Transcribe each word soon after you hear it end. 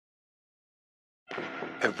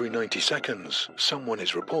Every 90 seconds, someone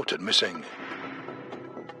is reported missing.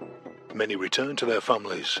 Many return to their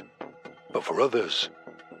families, but for others,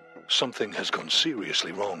 something has gone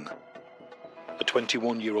seriously wrong. A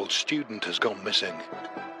 21-year-old student has gone missing.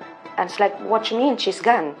 And it's like, what do you mean she's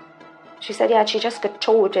gone? She said, yeah, she just got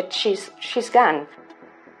told that she's gone.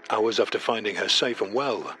 Hours after finding her safe and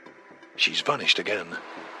well, she's vanished again.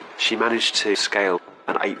 She managed to scale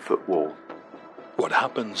an 8-foot wall. What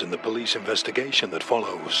happens in the police investigation that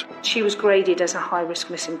follows? She was graded as a high-risk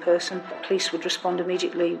missing person. Police would respond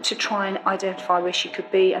immediately to try and identify where she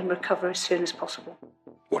could be and recover as soon as possible.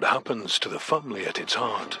 What happens to the family at its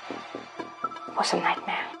heart? It was a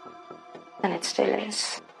nightmare, and it still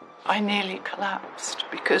is. I nearly collapsed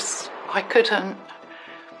because I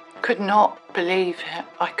could not believe it.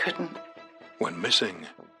 I couldn't. When missing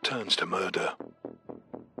turns to murder.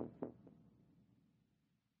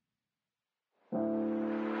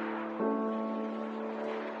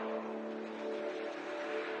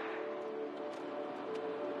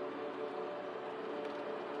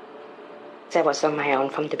 I was on my own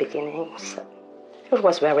from the beginning, so it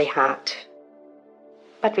was very hard.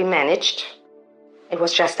 But we managed. It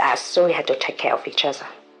was just us, so we had to take care of each other.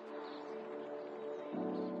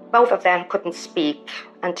 Both of them couldn't speak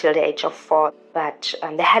until the age of 4, but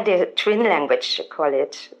they had their twin language, they call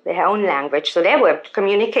it, their own language. So they were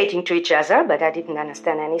communicating to each other, but I didn't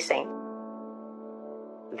understand anything.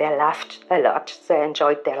 They laughed a lot. They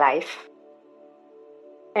enjoyed their life.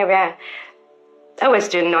 They were always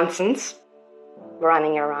doing nonsense,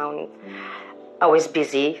 running around, always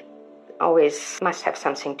busy, always must have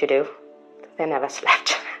something to do. They never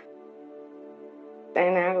slept.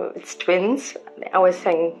 It's twins. They always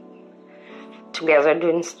sang together,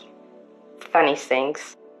 doing funny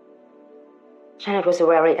things. Janet was a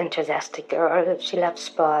very enthusiastic girl. She loved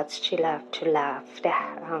sports. She loved to laugh.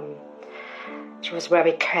 She was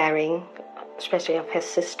very caring, especially of her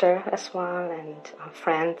sister as well and her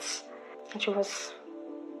friends. And she was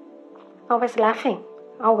always laughing.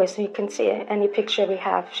 Always. You can see any picture we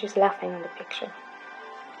have, she's laughing in the picture.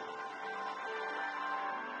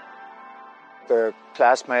 The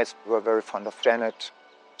classmates were very fond of Janet.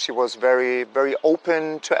 She was very, very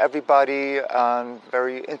open to everybody and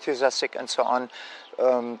very enthusiastic and so on.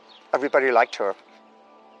 Everybody liked her.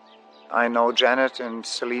 I know Janet and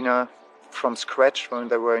Selena from scratch when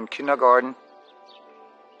they were in kindergarten.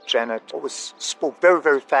 Janet always spoke very,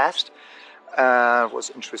 very fast,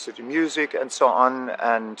 was interested in music and so on,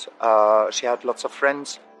 and she had lots of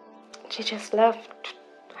friends. She just loved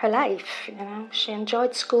her life, She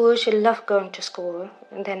enjoyed school, she loved going to school,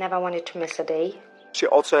 and they never wanted to miss a day. She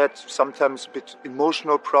also had sometimes a bit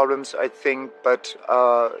emotional problems, I think, but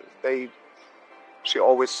she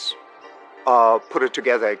always put it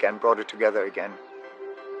together again, brought it together again.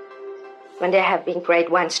 When they have been grade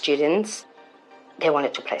 1 students, they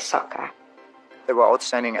wanted to play soccer. They were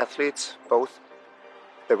outstanding athletes, both.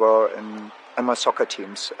 They were in my soccer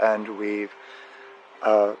teams, and we...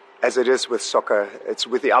 as it is with soccer, it's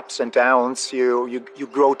with the ups and downs, you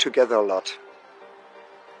grow together a lot.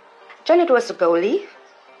 Janet was a goalie,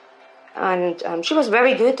 and she was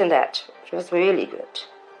very good in that. She was really good.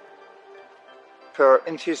 Her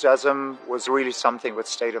enthusiasm was really something that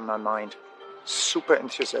stayed in my mind. Super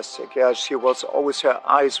enthusiastic, yeah. She was always, her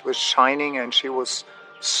eyes were shining, and she was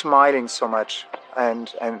smiling so much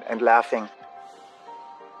and laughing.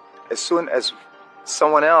 As soon as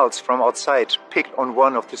someone else from outside picked on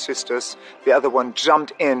one of the sisters, the other one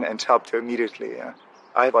jumped in and helped her immediately. Yeah.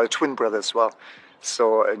 I have a twin brother as well,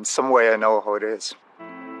 so in some way I know how it is.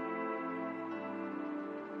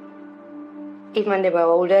 Even when they were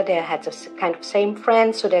older, they had the kind of same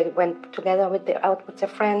friends, so they went together out with their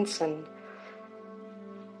friends, and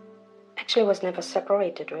actually was never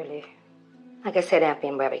separated, really. Like I said, they've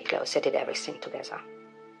been very close. They did everything together,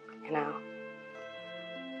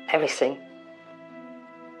 everything.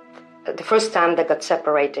 The first time they got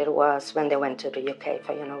separated was when they went to the UK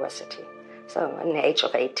for university, so at the age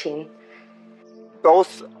of 18.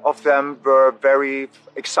 Both of them were very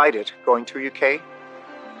excited going to UK.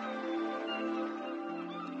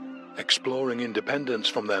 Exploring independence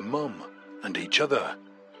from their mum and each other,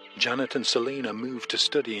 Janet and Selena moved to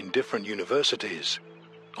study in different universities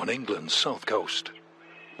on England's south coast.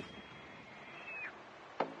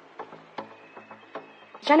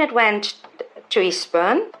 Janet went to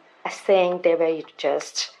Eastbourne. I think they were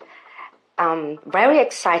just very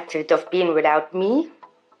excited of being without me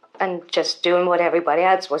and just doing what everybody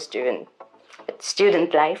else was doing. It's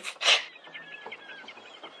student life.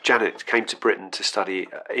 Janet came to Britain to study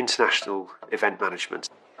international event management.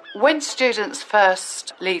 When students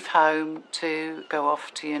first leave home to go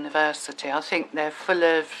off to university, I think they're full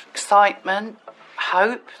of excitement,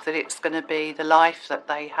 hope that it's going to be the life that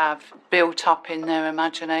they have built up in their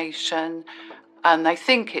imagination, and they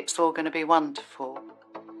think it's all going to be wonderful.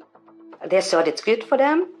 They thought it's good for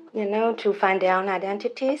them, to find their own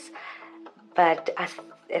identities, but I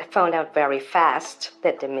found out very fast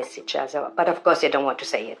that they miss each other. But of course they don't want to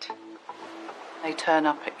say it. They turn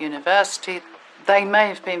up at university. They may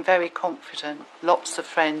have been very confident, lots of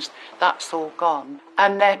friends, that's all gone.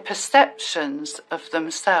 And their perceptions of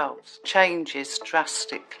themselves changes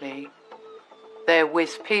drastically. They're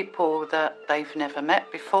with people that they've never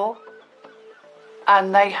met before,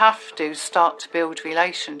 and they have to start to build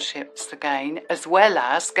relationships again, as well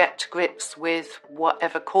as get to grips with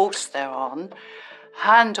whatever course they're on,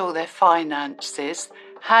 handle their finances,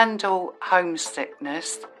 handle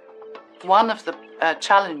homesickness. One of the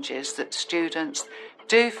challenges that students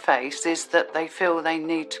do face is that they feel they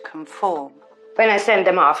need to conform. When I sent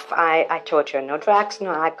them off, I told her no drugs,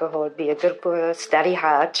 no alcohol, be a good girl, study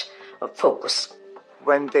hard, focus.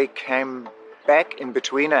 When they came back in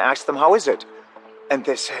between, I asked them, how is it? And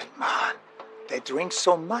they said, man, they drink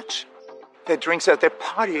so much. They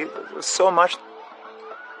party so much.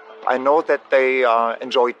 I know that they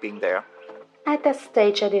enjoyed being there. At that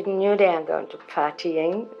stage, I didn't know they were going to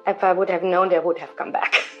partying. If I would have known, they would have come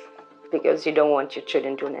back. Because you don't want your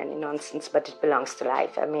children doing any nonsense, but it belongs to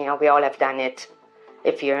life. I mean, we all have done it,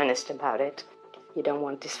 if you're honest about it. You don't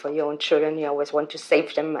want this for your own children. You always want to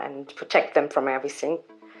save them and protect them from everything.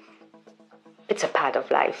 It's a part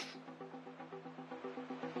of life.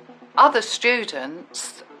 Other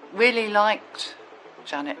students really liked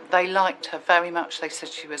Janet. They liked her very much. They said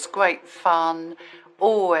she was great fun,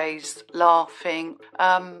 always laughing,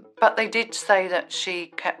 but they did say that she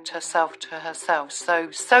kept herself to herself. So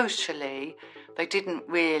socially, they didn't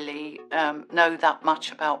really know that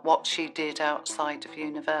much about what she did outside of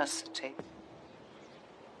university.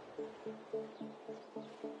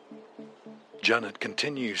 Janet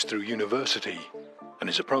continues through university and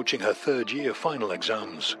is approaching her third-year final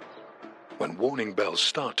exams when warning bells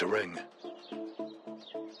start to ring.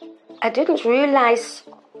 I didn't realize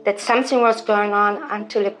that something was going on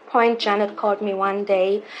until a point Janet called me one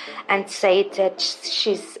day and said that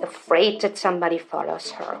she's afraid that somebody follows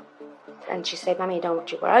her. And she said, Mommy,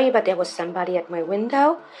 don't you worry, but there was somebody at my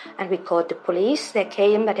window, and we called the police. They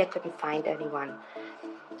came, but they couldn't find anyone.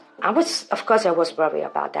 Of course I was worried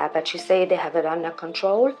about that, but she said they have it under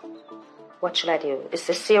control. What should I do? Is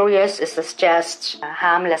this serious? Is this just a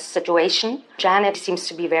harmless situation? Janet seems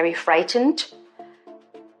to be very frightened.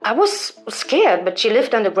 I was scared, but she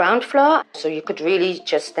lived on the ground floor, so you could really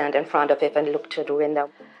just stand in front of it and look through the window.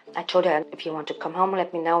 I told her, if you want to come home,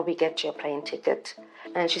 let me know, we get you a plane ticket.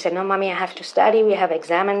 And she said, no, Mommy, I have to study, we have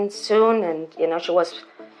exams soon. And, she was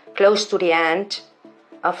close to the end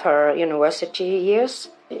of her university years.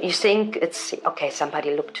 You think it's, okay,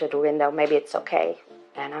 somebody looked through the window, maybe it's okay.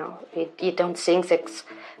 You don't think that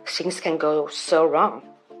things can go so wrong.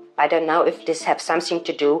 I don't know if this has something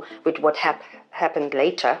to do with what happened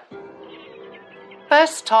later.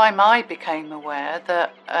 First time I became aware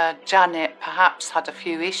that Janet perhaps had a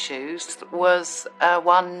few issues was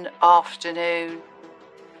one afternoon,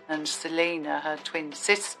 and Selina, her twin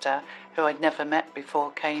sister, who I'd never met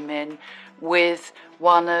before, came in with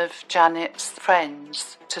one of Janet's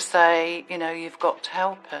friends to say, you've got to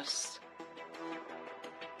help us.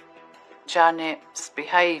 Janet's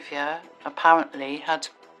behaviour apparently had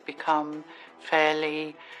become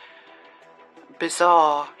fairly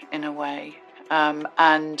bizarre in a way,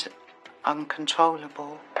 and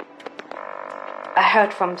uncontrollable. I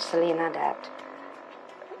heard from Selina that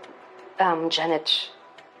Janet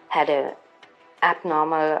had an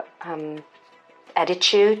abnormal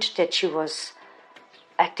attitude, that she was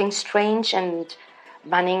acting strange and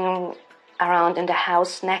running around in the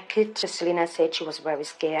house naked. Selina said she was very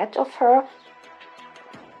scared of her.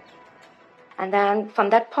 And then from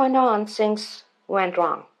that point on, things went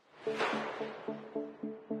wrong.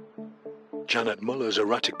 Janet Muller's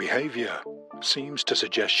erratic behaviour seems to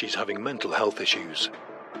suggest she's having mental health issues.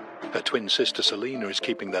 Her twin sister Selina is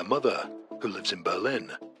keeping their mother, who lives in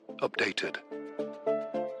Berlin, updated.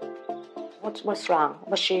 What's wrong?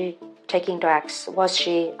 Was she taking drugs? Was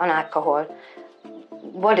she on alcohol?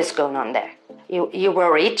 What is going on there? You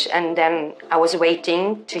worried, and then I was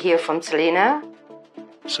waiting to hear from Selina.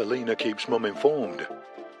 Selina keeps Mum informed,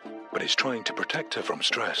 but is trying to protect her from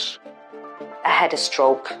stress. I had a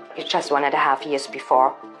stroke just 1.5 years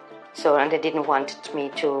before, and they didn't want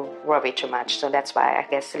me to worry too much, so that's why I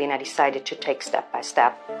guess Selina decided to take step by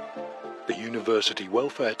step. The university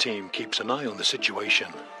welfare team keeps an eye on the situation.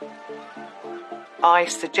 I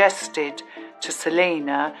suggested to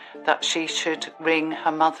Selina that she should ring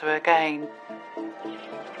her mother again.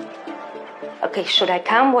 Okay, should I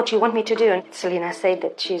come? What do you want me to do? And Selina said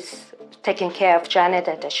that she's taking care of Janet,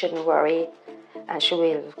 that I shouldn't worry, and she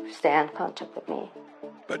will stay in contact with me.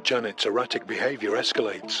 But Janet's erratic behaviour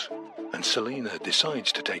escalates, and Selina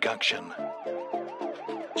decides to take action.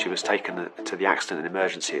 She was taken to the accident and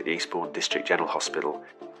emergency at the Eastbourne District General Hospital.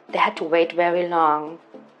 They had to wait very long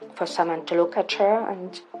for someone to look at her,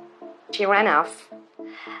 and she ran off,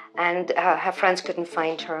 and her friends couldn't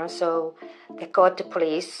find her, so they called the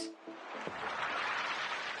police.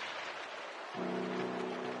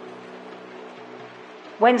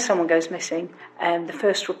 When someone goes missing, the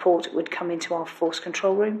first report would come into our force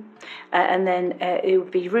control room, and then it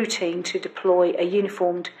would be routine to deploy a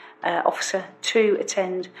uniformed officer to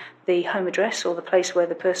attend the home address or the place where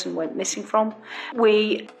the person went missing from.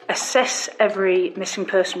 We assess every missing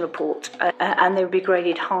person report, and they would be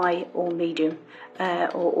graded high or medium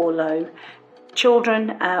or low.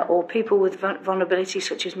 Children or people with vulnerability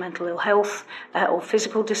such as mental ill health or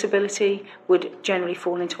physical disability would generally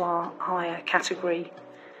fall into our higher category.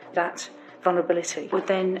 That vulnerability would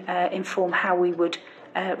then inform how we would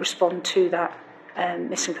respond to that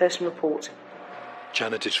missing person report.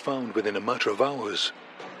 Janet is found within a matter of hours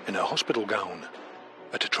in a hospital gown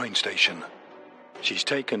at a train station. She's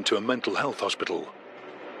taken to a mental health hospital.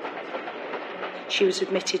 She was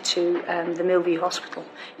admitted to the Millview Hospital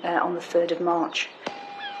on the 3rd of March.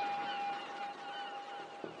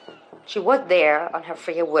 She was there on her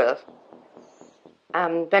free will.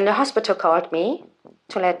 When the hospital called me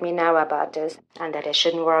to let me know about this and that I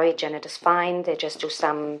shouldn't worry, Janet is fine, they just do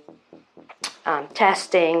some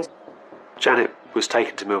testing. Janet was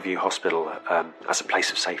taken to Millview Hospital as a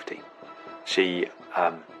place of safety. She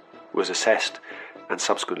was assessed and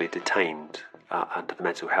subsequently detained under the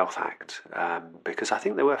Mental Health Act because I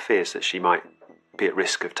think there were fears that she might be at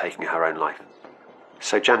risk of taking her own life.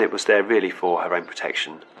 So Janet was there really for her own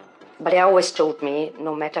protection. But they always told me,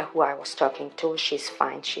 no matter who I was talking to, she's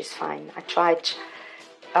fine, she's fine. I tried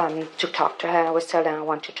to talk to her. I was telling them I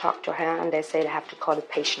want to talk to her, and they said I have to call the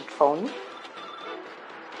patient phone,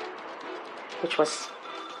 which was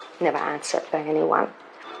never answered by anyone.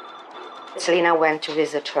 Selina went to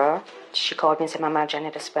visit her. She called me and said, Mama,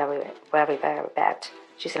 Janet is very, very, very bad.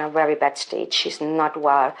 She's in a very bad state. She's not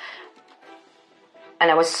well. And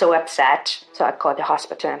I was so upset. So I called the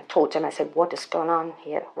hospital and told them, I said, what is going on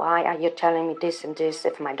here? Why are you telling me this and this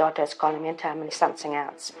if my daughter is calling me and telling me something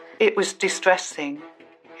else? It was distressing.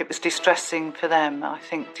 It was distressing for them. I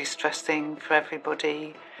think distressing for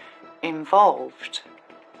everybody involved.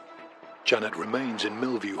 Janet remains in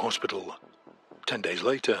Millview Hospital. 10 days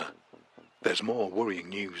later, there's more worrying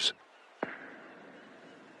news.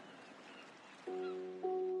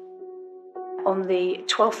 On the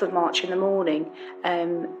 12th of March in the morning,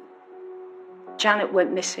 Janet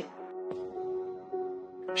went missing.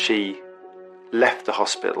 She left the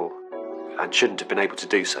hospital and shouldn't have been able to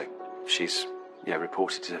do so. She's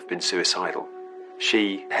reported to have been suicidal.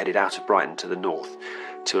 She headed out of Brighton to the north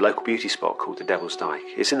to a local beauty spot called the Devil's Dyke.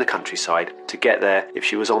 It's in the countryside. To get there, if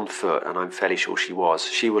she was on foot, and I'm fairly sure she was,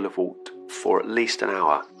 she will have walked for at least an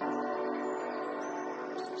hour.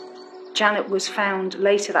 Janet was found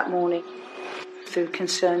later that morning through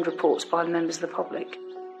concerned reports by members of the public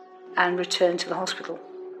and returned to the hospital.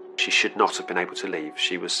 She should not have been able to leave.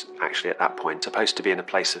 She was actually at that point supposed to be in a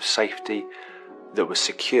place of safety that was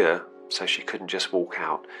secure, so she couldn't just walk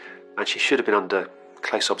out, and she should have been under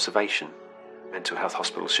close observation. Mental health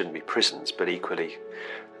hospitals shouldn't be prisons, but equally,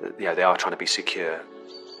 they are trying to be secure.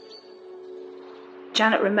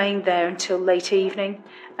 Janet remained there until late evening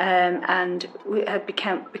and had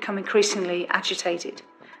become increasingly agitated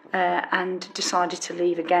and decided to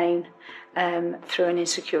leave again through an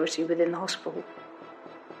insecurity within the hospital.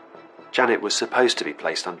 Janet was supposed to be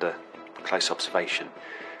placed under close observation,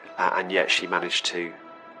 and yet she managed to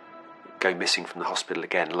go missing from the hospital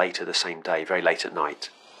again later the same day, very late at night.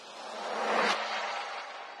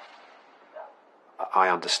 I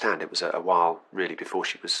understand it was a while really before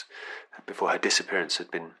her disappearance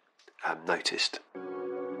had been noticed.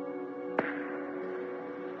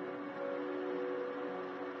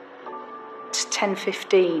 It's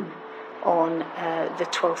 10:15 on the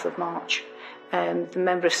 12th of March. The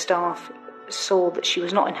member of staff saw that she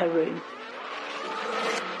was not in her room.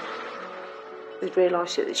 They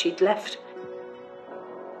realised that she'd left.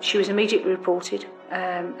 She was immediately reported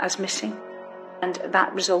as missing, and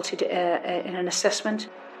that resulted in an assessment.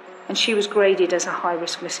 And she was graded as a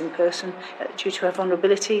high-risk missing person due to her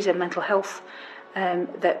vulnerabilities and mental health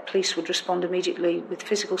that police would respond immediately with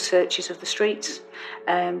physical searches of the streets,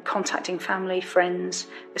 contacting family, friends,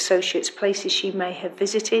 associates, places she may have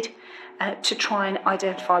visited, to try and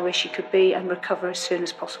identify where she could be and recover as soon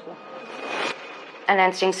as possible. And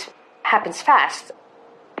then things happens fast.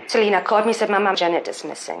 Selina called me and said, Mama, Janet is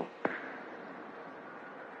missing.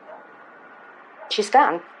 She's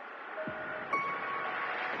gone.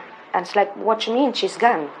 And it's like, what do you mean she's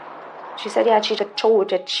gone? She said, yeah, she got told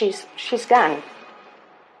that she's gone.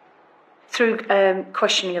 Through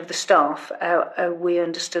questioning of the staff, we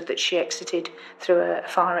understood that she exited through a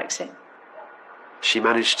fire exit. She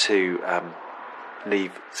managed to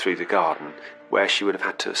leave through the garden, where she would have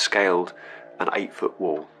had to have scaled an 8-foot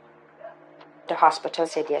wall. The hospital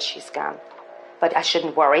said, yes, she's gone. But I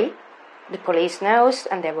shouldn't worry. The police knows,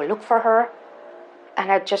 and they will look for her.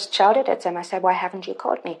 And I just shouted at them. I said, why haven't you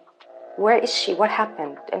called me? Where is she? What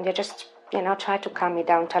happened? And they just, tried to calm me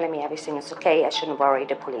down, telling me everything is okay. I shouldn't worry.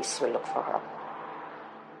 The police will look for her.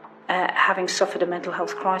 Having suffered a mental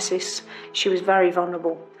health crisis, she was very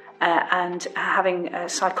vulnerable. And having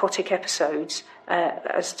psychotic episodes,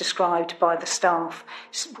 as described by the staff,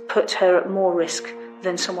 put her at more risk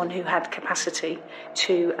than someone who had capacity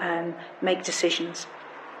to make decisions.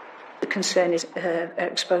 The concern is her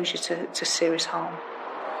exposure to serious harm.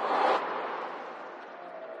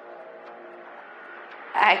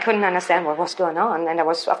 I couldn't understand what was going on, and I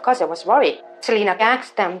was worried. Selina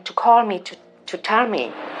asked them to call me to tell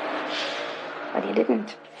me, but he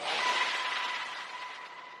didn't.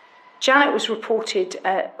 Janet was reported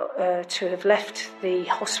to have left the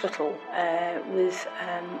hospital with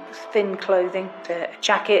thin clothing, a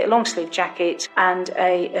jacket, a long-sleeve jacket, and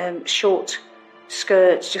a short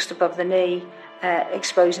skirt just above the knee,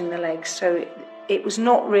 exposing the legs. So it was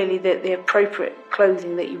not really the appropriate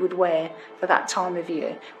clothing that you would wear for that time of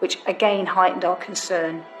year, which again heightened our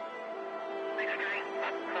concern.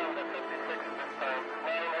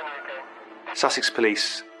 Sussex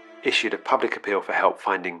Police issued a public appeal for help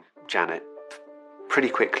finding Janet pretty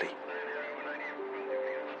quickly.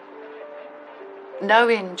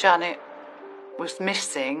 Knowing Janet was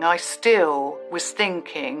missing, I still was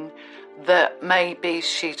thinking that maybe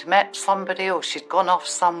she'd met somebody or she'd gone off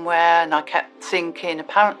somewhere, and I kept thinking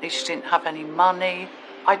apparently she didn't have any money.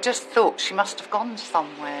 I just thought she must have gone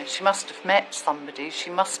somewhere, she must have met somebody,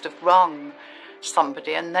 she must have rung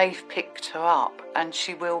somebody and they've picked her up and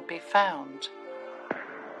she will be found.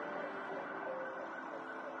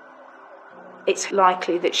 It's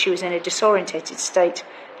likely that she was in a disorientated state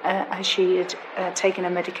as she had taken a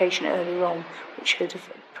medication earlier on, which could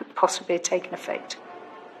have possibly taken effect.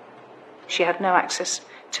 She had no access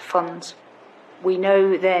to funds. We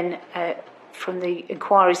know then from the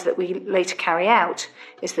inquiries that we later carry out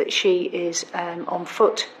is that she is on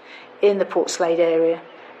foot in the Portslade area,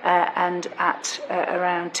 and at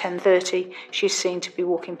around 10:30 she's seen to be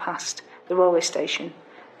walking past the railway station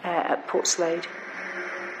at Portslade.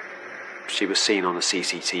 She was seen on the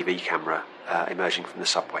CCTV camera emerging from the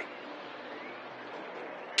subway.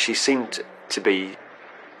 She seemed to be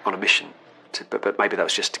on a mission, but maybe that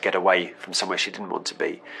was just to get away from somewhere she didn't want to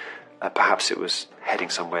be. Perhaps it was heading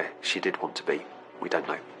somewhere she did want to be. We don't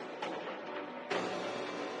know.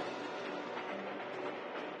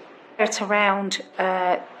 At around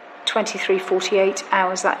 23:48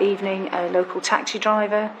 hours that evening, a local taxi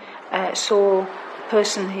driver saw a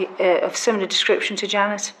person of similar description to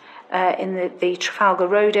Janet in the Trafalgar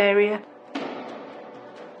Road area.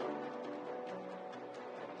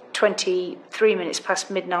 23 minutes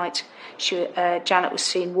past midnight, Janet was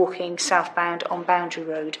seen walking southbound on Boundary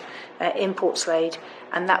Road in Portslade,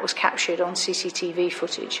 and that was captured on CCTV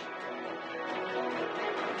footage.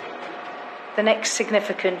 The next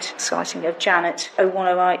significant sighting of Janet,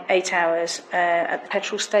 01:08 hours, at the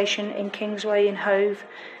petrol station in Kingsway in Hove.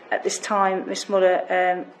 At this time, Miss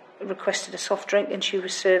Muller requested a soft drink and she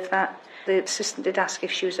was served that. The assistant did ask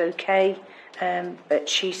if she was okay, but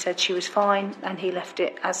she said she was fine, and he left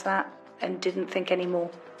it as that and didn't think any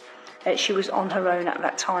more. She was on her own at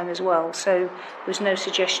that time as well, so there was no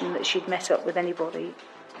suggestion that she'd met up with anybody.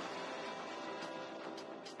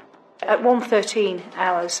 At 1:13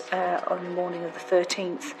 hours on the morning of the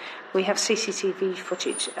 13th, we have CCTV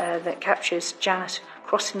footage that captures Janet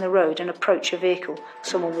crossing the road and approach a vehicle.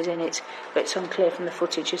 Someone was in it, but it's unclear from the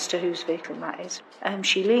footage as to whose vehicle that is.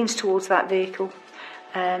 She leans towards that vehicle,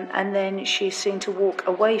 and then she's seen to walk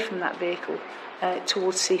away from that vehicle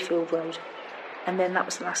towards Seafield Road. And then that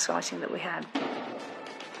was the last sighting that we had.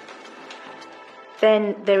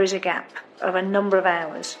 Then there is a gap of a number of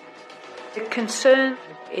hours. The concern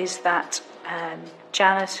is that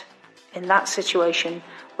Janet, in that situation,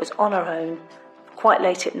 was on her own, quite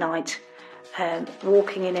late at night,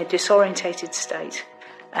 walking in a disorientated state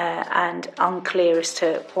and unclear as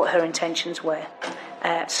to what her intentions were.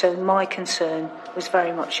 So my concern was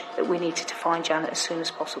very much that we needed to find Janet as soon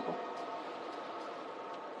as possible.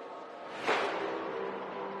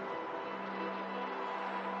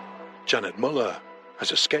 Janet Muller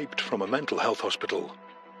has escaped from a mental health hospital.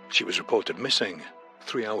 She was reported missing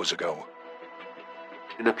 3 hours ago.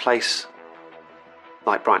 In a place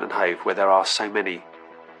like Brighton and Hove, where there are so many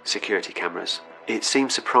security cameras, it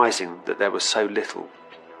seems surprising that there was so little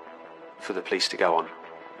for the police to go on.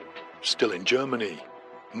 Still in Germany,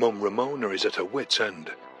 Mum Ramona is at her wit's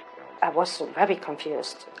end. I was very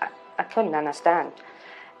confused. I couldn't understand.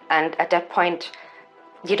 And at that point,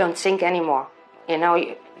 you don't think anymore. You know,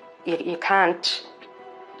 you can't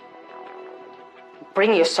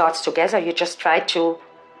bring your thoughts together. You just try to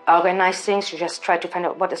organize things. You just try to find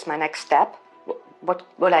out what is my next step. What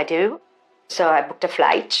will I do? So I booked a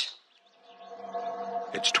flight.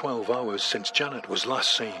 It's 12 hours since Janet was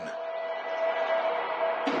last seen.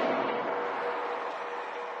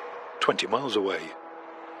 20 miles away,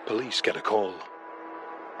 police get a call.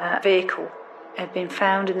 A vehicle had been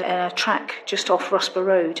found in a track just off Rusper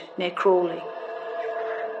Road near Crawley.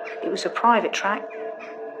 It was a private track.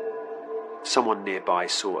 Someone nearby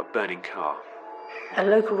saw a burning car. A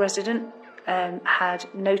local resident had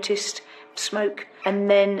noticed smoke and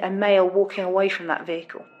then a male walking away from that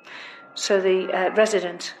vehicle. So the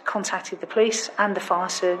resident contacted the police and the fire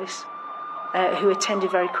service, who attended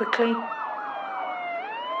very quickly.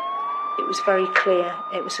 It was very clear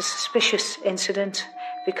it was a suspicious incident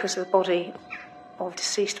because the body of a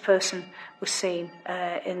deceased person was seen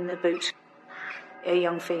in the boot, a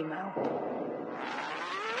young female.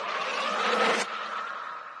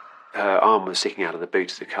 Her arm was sticking out of the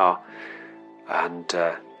boot of the car, and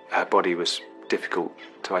her body was difficult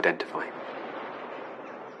to identify.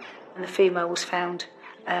 And the female was found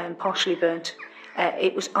partially burnt.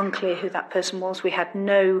 It was unclear who that person was. We had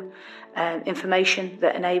no information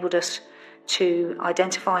that enabled us to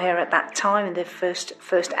identify her at that time in the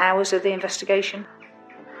first hours of the investigation.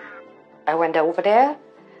 I went over there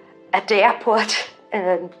at the airport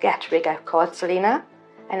in Gatwick. I called Selina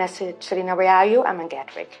and I said, "Selina, where are you?" "I'm in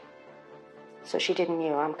Gatwick." So she didn't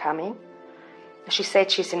know I'm coming. She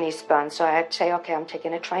said she's in Eastbourne, so I'd say, "Okay, I'm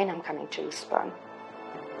taking a train, I'm coming to Eastbourne."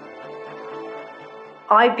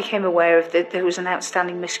 I became aware of that there was an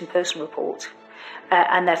outstanding missing person report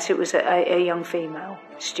and that it was a young female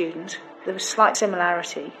student. There was slight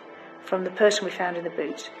similarity from the person we found in the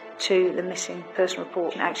boot to the missing person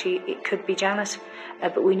report. And actually, it could be Janet,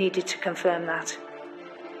 but we needed to confirm that.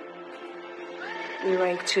 We were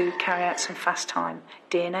able to carry out some fast-time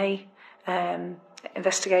DNA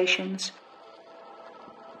investigations.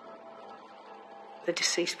 The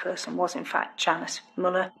deceased person was, in fact, Janet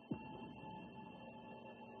Muller.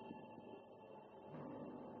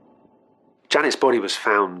 Janet's body was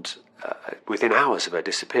found within hours of her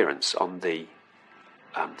disappearance on the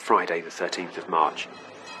Friday, the 13th of March.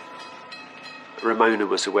 Ramona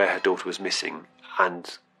was aware her daughter was missing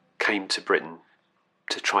and came to Britain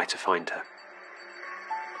to try to find her,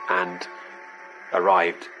 and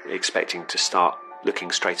arrived expecting to start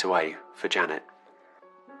looking straight away for Janet.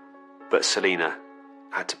 But Selina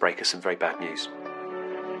had to break her some very bad news.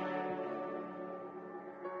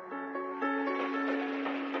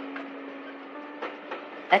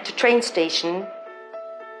 At the train station,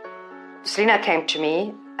 Selina came to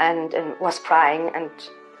me and was crying, and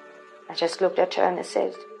I just looked at her and I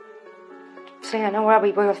said, "Selina, don't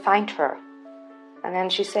worry, we will find her." And then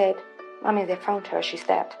she said, "Mommy, they found her, she's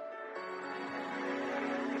dead."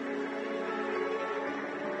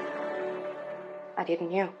 I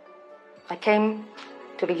didn't know. I came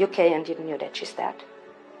to the UK and didn't know that she's dead.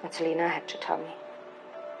 And Selina had to tell me.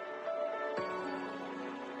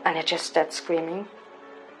 And I just started screaming.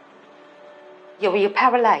 You're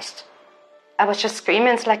paralyzed. I was just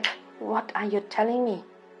screaming. It's like, what are you telling me?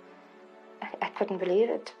 I couldn't believe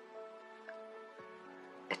it.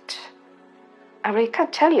 I really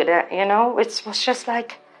can't tell you that, you know. It was just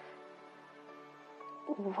like,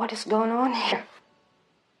 what is going on here?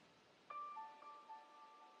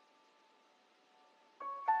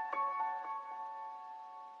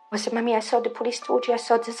 I said, "Mommy, I saw the police told you. I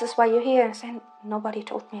saw this is why you're here." I said, "Nobody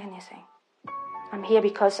told me anything. I'm here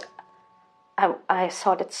because I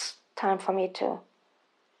thought it's time for me to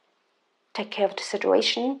take care of the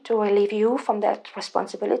situation, to relieve you from that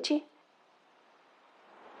responsibility."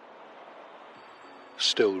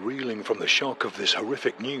 Still reeling from the shock of this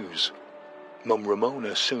horrific news, Mum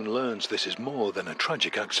Ramona soon learns this is more than a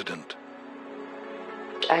tragic accident.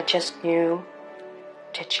 I just knew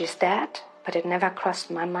that she's dead, but it never crossed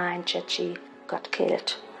my mind that she got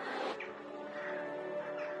killed.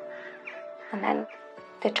 And then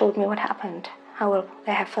they told me what happened, how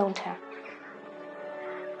they have found her.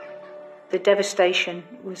 The devastation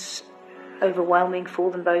was overwhelming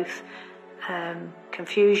for them both.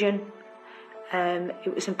 Confusion.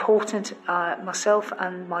 It was important. Myself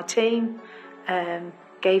and my team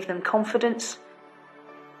gave them confidence.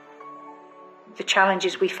 The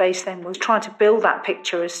challenges we faced then was trying to build that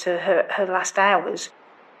picture as to her last hours.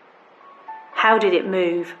 How did it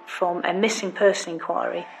move from a missing person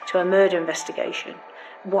inquiry to a murder investigation?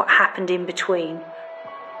 What happened in between?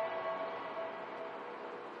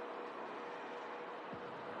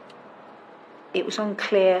 It was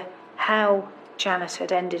unclear how Janet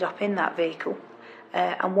had ended up in that vehicle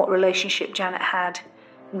and what relationship Janet had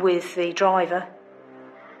with the driver.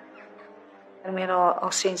 And we had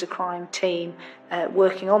our scenes of crime team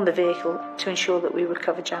working on the vehicle to ensure that we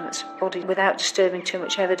recovered Janet's body without disturbing too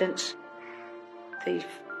much evidence. The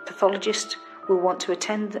pathologist will want to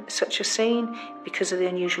attend such a scene because of the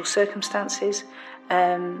unusual circumstances.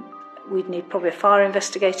 We'd need probably a fire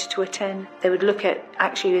investigator to attend. They would look at,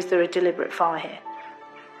 actually, is there a deliberate fire here?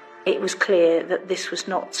 It was clear that this was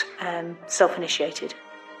not self-initiated.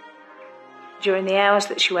 During the hours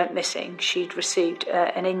that she went missing, she'd received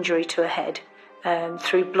an injury to her head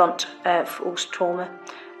through blunt force trauma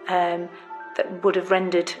that would have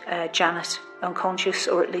rendered Janet unconscious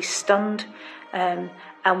or at least stunned.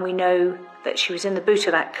 And we know that she was in the boot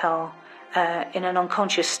of that car in an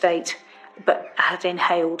unconscious state, but had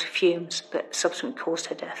inhaled fumes that subsequently caused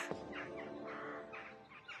her death.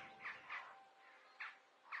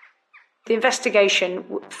 The investigation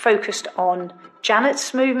focused on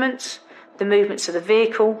Janet's movements, the movements of the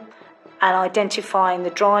vehicle, and identifying the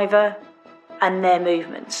driver and their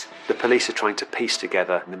movements. The police are trying to piece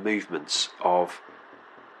together the movements of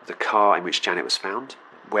the car in which Janet was found,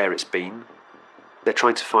 where it's been. They're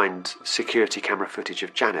trying to find security camera footage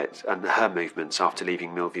of Janet and her movements after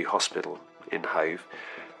leaving Millview Hospital in Hove,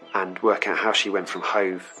 and work out how she went from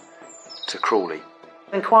Hove to Crawley.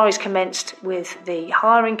 Inquiries commenced with the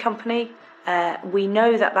hiring company. We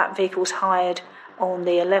know that that vehicle was hired on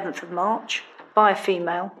the 11th of March by a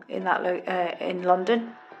female in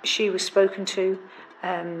London. She was spoken to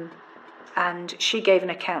and she gave an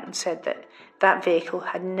account and said that that vehicle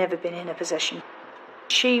had never been in her possession.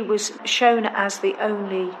 She was shown as the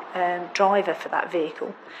only driver for that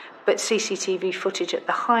vehicle, but CCTV footage at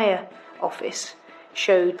the hire office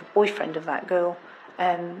showed the boyfriend of that girl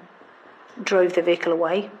drove the vehicle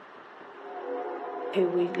away, who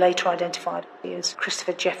we later identified as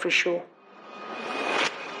Christopher Jeffrey Shaw.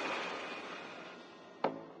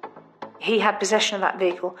 He had possession of that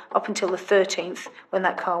vehicle up until the 13th, when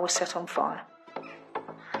that car was set on fire.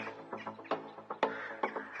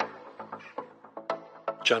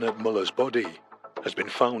 Janet Muller's body has been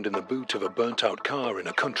found in the boot of a burnt-out car in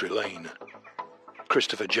a country lane.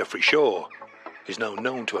 Christopher Jeffrey Shaw is now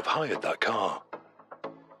known to have hired that car.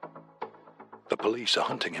 The police are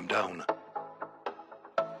hunting him down.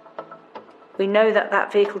 We know that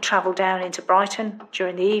that vehicle travelled down into Brighton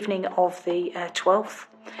during the evening of the 12th,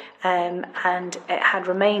 and it had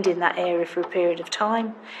remained in that area for a period of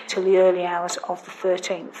time till the early hours of the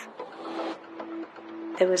 13th.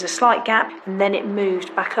 There was a slight gap, and then it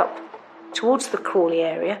moved back up towards the Crawley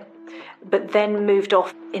area, but then moved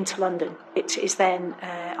off into London. It is then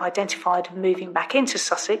identified moving back into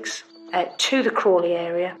Sussex to the Crawley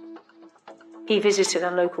area. He visited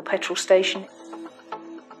a local petrol station.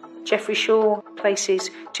 Jeffrey Shaw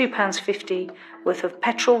places £2.50 worth of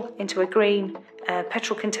petrol into a green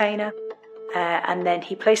petrol container, and then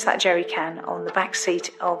he placed that jerry can on the back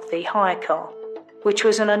seat of the hire car, which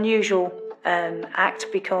was an unusual act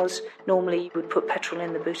because normally you would put petrol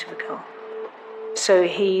in the boot of a car. So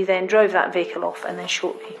he then drove that vehicle off, and then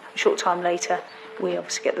a short time later, we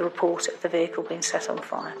obviously get the report of the vehicle being set on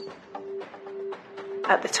fire.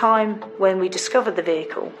 At the time when we discovered the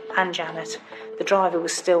vehicle and Janet, the driver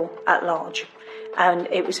was still at large, and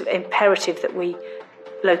it was imperative that we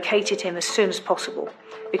located him as soon as possible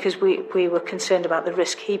because we were concerned about the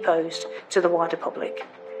risk he posed to the wider public.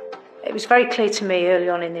 It was very clear to me early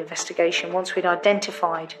on in the investigation, once we'd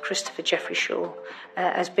identified Christopher Jeffrey Shaw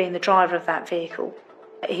as being the driver of that vehicle,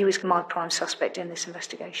 he was my prime suspect in this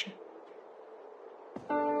investigation.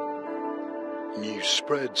 News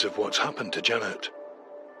spreads of what's happened to Janet.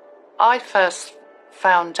 I first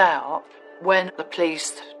found out when the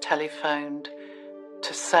police telephoned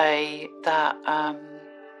to say that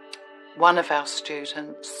one of our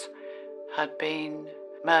students had been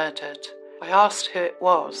murdered. I asked who it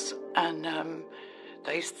was, and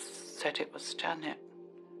they said it was Janet.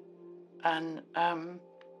 And I'm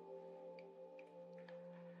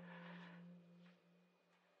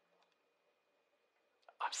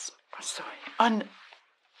sorry.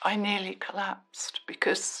 I nearly collapsed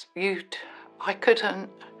because I could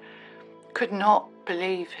not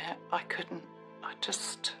believe it. I couldn't.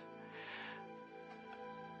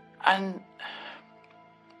 And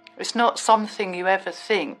it's not something you ever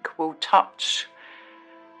think will touch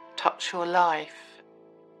your life.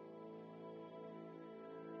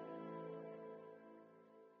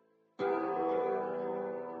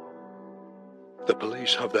 The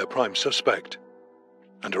police have their prime suspect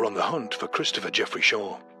and are on the hunt for Christopher Jeffrey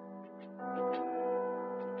Shaw.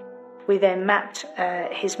 We then mapped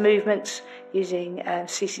his movements using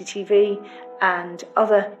CCTV and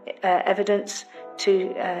other evidence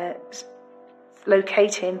to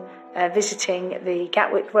locate him visiting the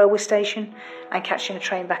Gatwick railway station and catching a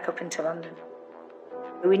train back up into London.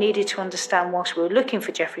 We needed to understand, whilst we were looking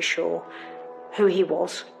for Jeffrey Shaw, who he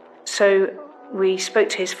was. So we spoke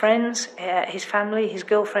to his friends, his family, his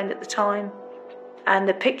girlfriend at the time, and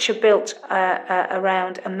the picture built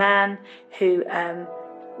around a man who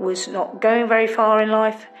was not going very far in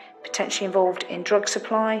life, potentially involved in drug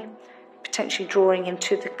supply, potentially drawing him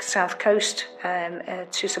to the south coast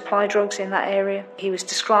to supply drugs in that area. He was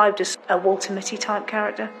described as a Walter Mitty type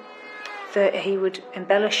character, that he would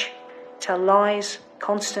embellish, tell lies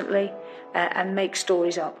constantly, and make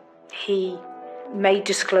stories up. He made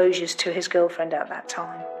disclosures to his girlfriend at that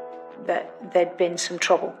time that there'd been some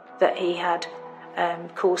trouble, that he had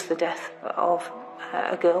caused the death of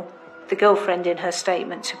a girl. The girlfriend, in her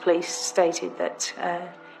statement to police, stated that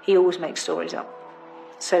he always makes stories up.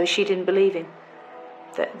 So she didn't believe him,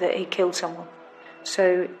 that he killed someone.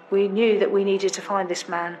 So we knew that we needed to find this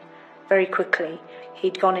man very quickly.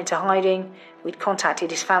 He'd gone into hiding, we'd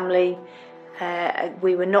contacted his family,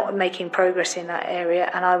 we were not making progress in that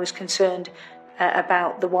area, and I was concerned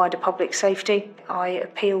about the wider public safety. I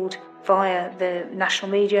appealed via the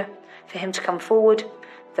national media for him to come forward,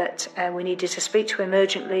 that we needed to speak to him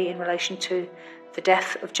urgently in relation to the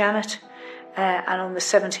death of Janet. And on the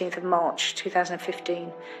 17th of March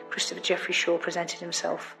 2015, Christopher Jeffrey Shaw presented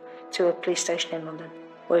himself to a police station in London,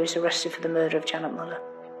 where he was arrested for the murder of Janet Muller.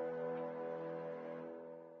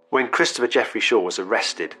 When Christopher Jeffrey Shaw was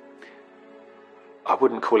arrested, I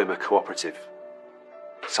wouldn't call him a cooperative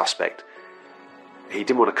suspect. He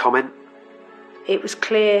didn't want to comment. It was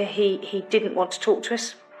clear he didn't want to talk to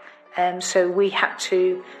us, so we had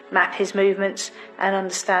to map his movements and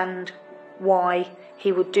understand why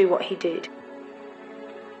he would do what he did.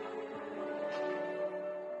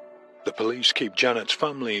 The police keep Janet's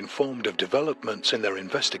family informed of developments in their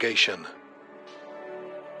investigation.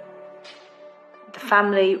 The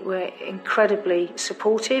family were incredibly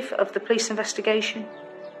supportive of the police investigation.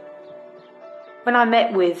 When I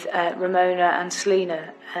met with Ramona and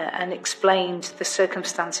Selina and explained the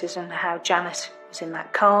circumstances and how Janet was in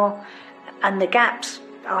that car and the gaps,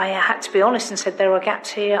 I had to be honest and said there are gaps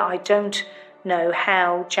here. I don't know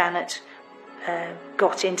how Janet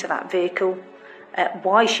got into that vehicle,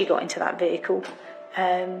 why she got into that vehicle,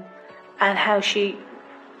 and how she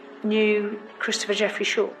knew Christopher Jeffrey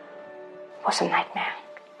Shaw. It was a nightmare.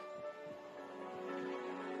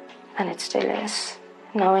 And it still is,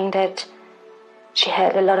 knowing that she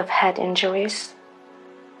had a lot of head injuries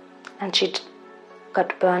and she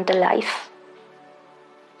got burned alive,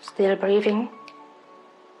 still breathing.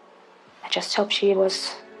 I just hope she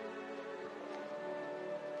was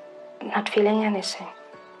not feeling anything.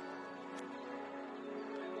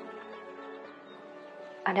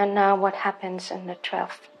 I don't know what happens in the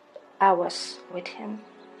 12 hours with him.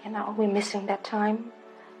 You know, we're missing that time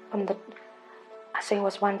from I think it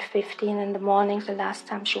was 1:15 in the morning, the last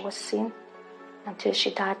time she was seen, until she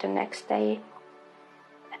died the next day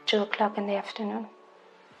at 2 o'clock in the afternoon.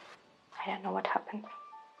 I don't know what happened.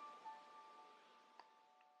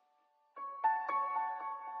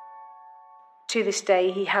 To this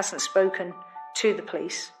day, he hasn't spoken to the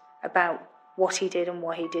police about what he did and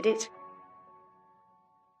why he did it.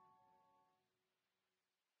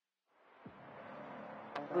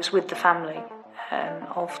 I was with the family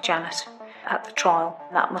of Janet at the trial.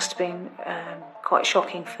 That must have been quite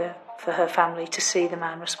shocking for her family to see the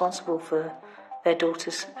man responsible for their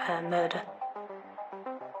daughter's murder.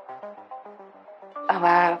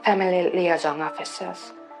 Our family liaison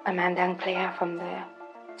officers, Amanda and Claire from the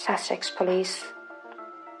Sussex police,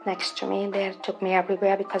 next to me, they took me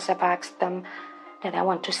everywhere because I've asked them that I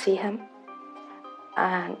want to see him.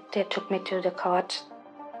 And they took me to the court.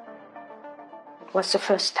 It was the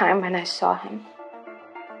first time when I saw him.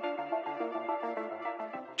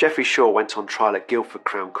 Jeffrey Shaw went on trial at Guildford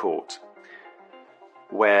Crown Court,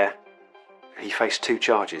 where He faced 2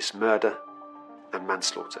 charges, murder and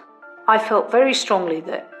manslaughter. I felt very strongly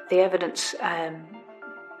that the evidence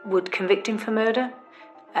would convict him for murder.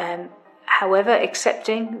 However,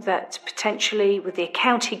 accepting that potentially with the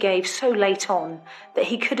account he gave so late on that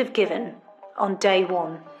he could have given on day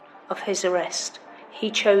 1 of his arrest, he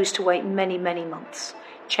chose to wait many, many months,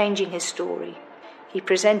 changing his story. He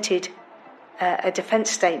presented a defence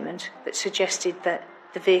statement that suggested that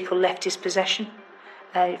the vehicle left his possession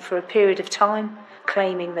for a period of time,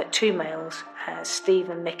 claiming that 2 males, Steve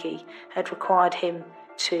and Mickey, had required him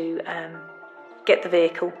to get the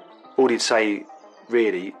vehicle. All he'd say,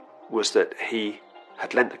 really, was that he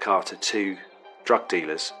had lent the car to 2 drug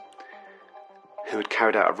dealers who had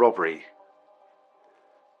carried out a robbery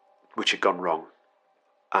which had gone wrong,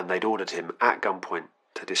 and they'd ordered him at gunpoint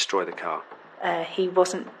to destroy the car. He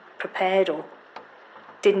wasn't prepared or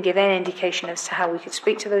didn't give any indication as to how we could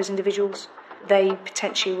speak to those individuals. They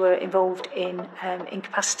potentially were involved in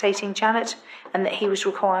incapacitating Janet, and that he was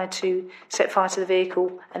required to set fire to the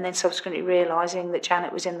vehicle, and then subsequently realising that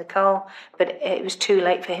Janet was in the car, but it was too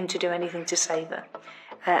late for him to do anything to save her.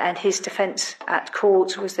 And his defence at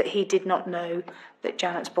court was that he did not know that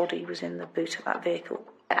Janet's body was in the boot of that vehicle,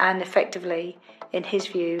 and effectively, in his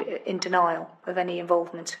view, in denial of any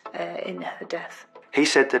involvement in her death. He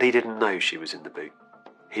said that he didn't know she was in the boot.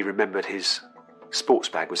 He remembered his sports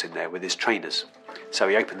bag was in there with his trainers, so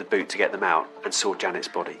he opened the boot to get them out and saw Janet's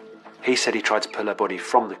body. He said he tried to pull her body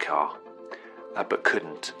from the car, but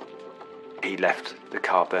couldn't. He left the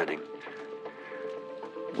car burning.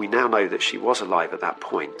 We now know that she was alive at that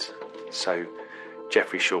point, so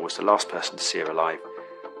Geoffrey Shaw was the last person to see her alive.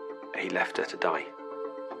 He left her to die.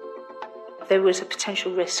 There was a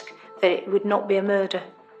potential risk that it would not be a murder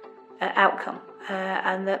outcome,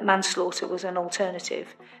 and that manslaughter was an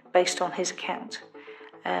alternative based on his account.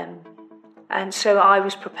 And so I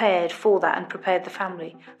was prepared for that and prepared the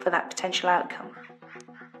family for that potential outcome.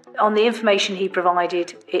 On the information he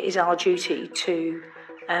provided, it is our duty to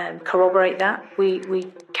corroborate that.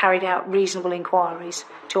 We carried out reasonable inquiries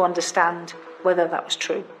to understand whether that was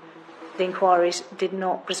true. The inquiries did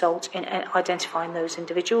not result in identifying those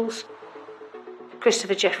individuals.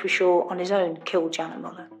 Christopher Geoffrey Shaw on his own killed Janet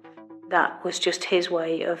Muller. That was just his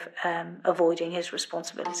way of avoiding his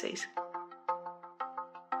responsibilities.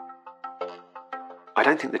 I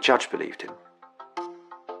don't think the judge believed him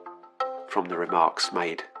from the remarks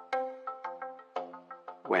made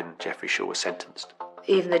when Geoffrey Shaw was sentenced.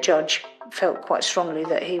 Even the judge felt quite strongly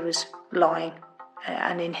that he was lying,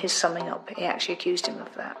 and in his summing up, he actually accused him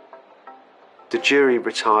of that. The jury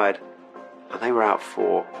retired, and they were out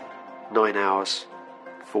for 9 hours,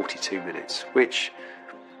 42 minutes, which,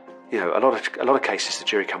 you know, a lot of cases the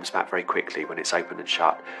jury comes back very quickly when it's open and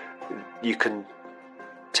shut. You can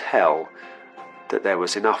tell that there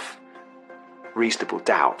was enough reasonable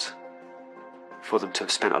doubt for them to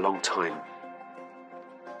have spent a long time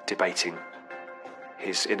debating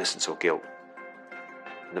his innocence or guilt.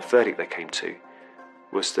 And the verdict they came to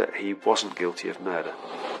was that he wasn't guilty of murder.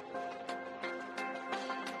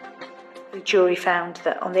 The jury found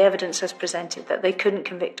that on the evidence as presented that they couldn't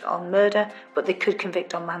convict on murder, but they could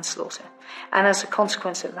convict on manslaughter. And as a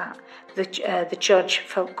consequence of that, the judge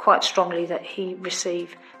felt quite strongly that he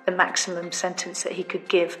received the maximum sentence that he could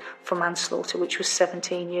give for manslaughter, which was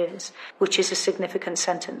 17 years, which is a significant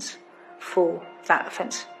sentence for that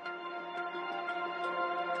offence.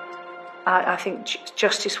 I think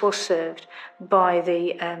justice was served by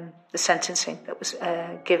the sentencing that was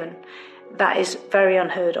given. That is very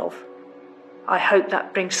unheard of. I hope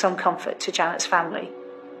that brings some comfort to Janet's family.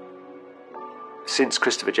 Since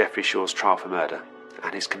Christopher Geoffrey Shaw's trial for murder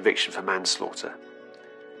and his conviction for manslaughter,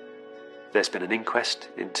 there's been an inquest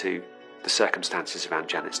into the circumstances around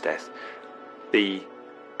Janet's death. The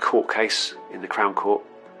court case in the Crown Court,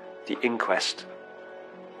 the inquest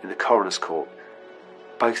in the Coroner's Court,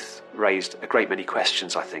 both raised a great many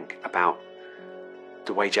questions, I think, about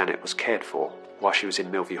the way Janet was cared for while she was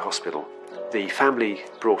in Millview Hospital. The family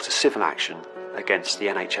brought a civil action against the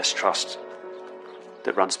NHS Trust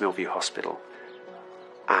that runs Millview Hospital,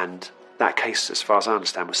 and that case, as far as I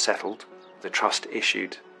understand, was settled. The Trust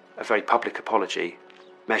issued a very public apology.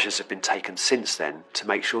 Measures have been taken since then to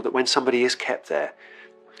make sure that when somebody is kept there,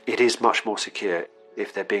 it is much more secure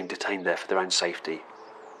if they're being detained there for their own safety.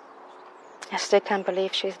 I still can't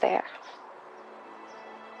believe she's there.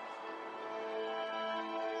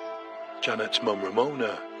 Janet's mum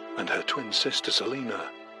Ramona and her twin sister Selina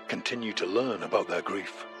continue to learn about their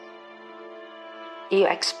grief. You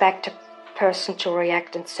expect a person to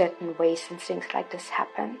react in certain ways when things like this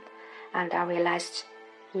happen, and I realized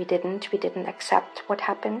we didn't accept what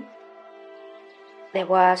happened. There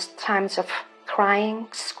was times of crying,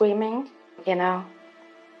 screaming,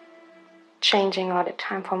 changing all the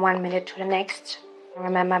time from 1 minute to the next. I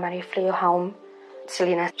remember when we flew home,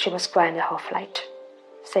 Selena, she was crying the whole flight,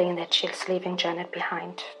 saying that she's leaving Janet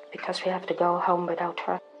behind because we have to go home without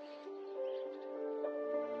her.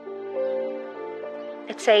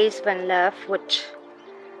 It says when love would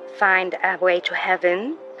find a way to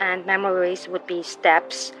heaven and memories would be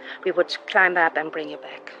steps, we would climb up and bring you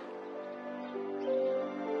back.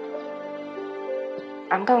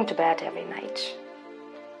 I'm going to bed every night,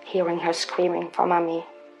 hearing her screaming for Mommy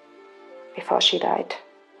before she died.